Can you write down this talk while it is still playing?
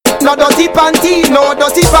No dirty panty, no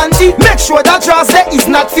dirty panty. Make sure that draws there is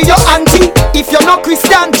not for your auntie. If you're not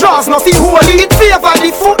Christian, draws not for holy. It favor the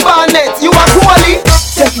football net, you are holy.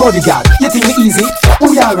 Take bodyguard, you think me easy?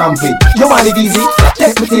 Who ya ramping? You want it easy?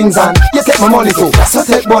 Take me things and you take my money too. So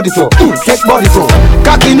take body too, take body too.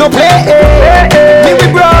 Cocky no play, me we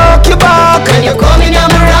broke your back. When you come in,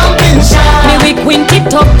 I'm a ramping shot. Me we quint it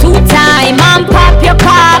up 2 times and pop your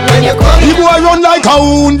cock. When you come in, the boy run like a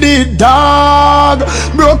wounded dog.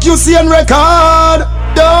 Broke you see and record.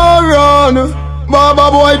 Don't run,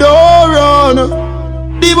 Baba boy, don't run.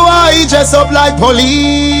 The boy dress up like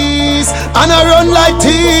police and I run like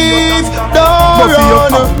thief. Don't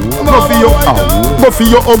run. Go for your go for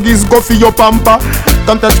your huggies, go for your pamper.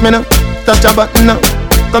 Come touch me now, touch a button now.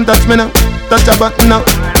 Come touch me now, touch a button now.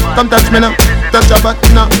 Come touch me now, touch a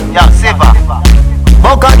button now. Yeah, Siva.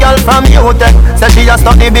 Fuck a girl from UTech, say she a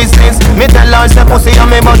study business. Me tell her say pussy a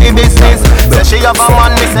me body business. Say she have a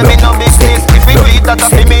man, me say me no business. If we do it, that a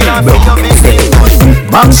fi me and fi your business.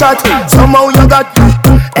 Back shot, somehow you got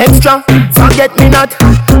extra, forget me not.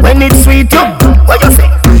 When it's sweet, you, what you say?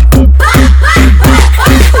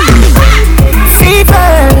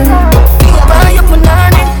 Fever, buy your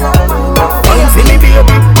banana. Wine for me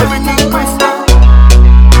baby, everything crisp.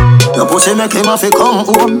 Your pussy make him have to come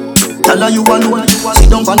home. Tell her you alone. Sit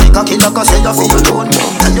down for the cocky like I say you feel your tone.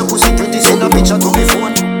 Tell your pussy pretty, send a picture to me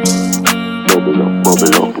phone.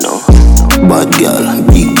 Bubble up now. Bad girl,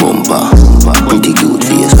 big bumper, pretty cute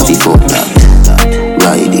face, coffee fuck that.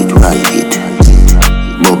 Ride it.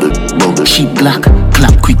 Bubble. She black,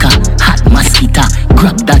 clap quicker, hot mosquito.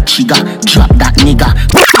 Grab that trigger, drop that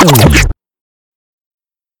nigga.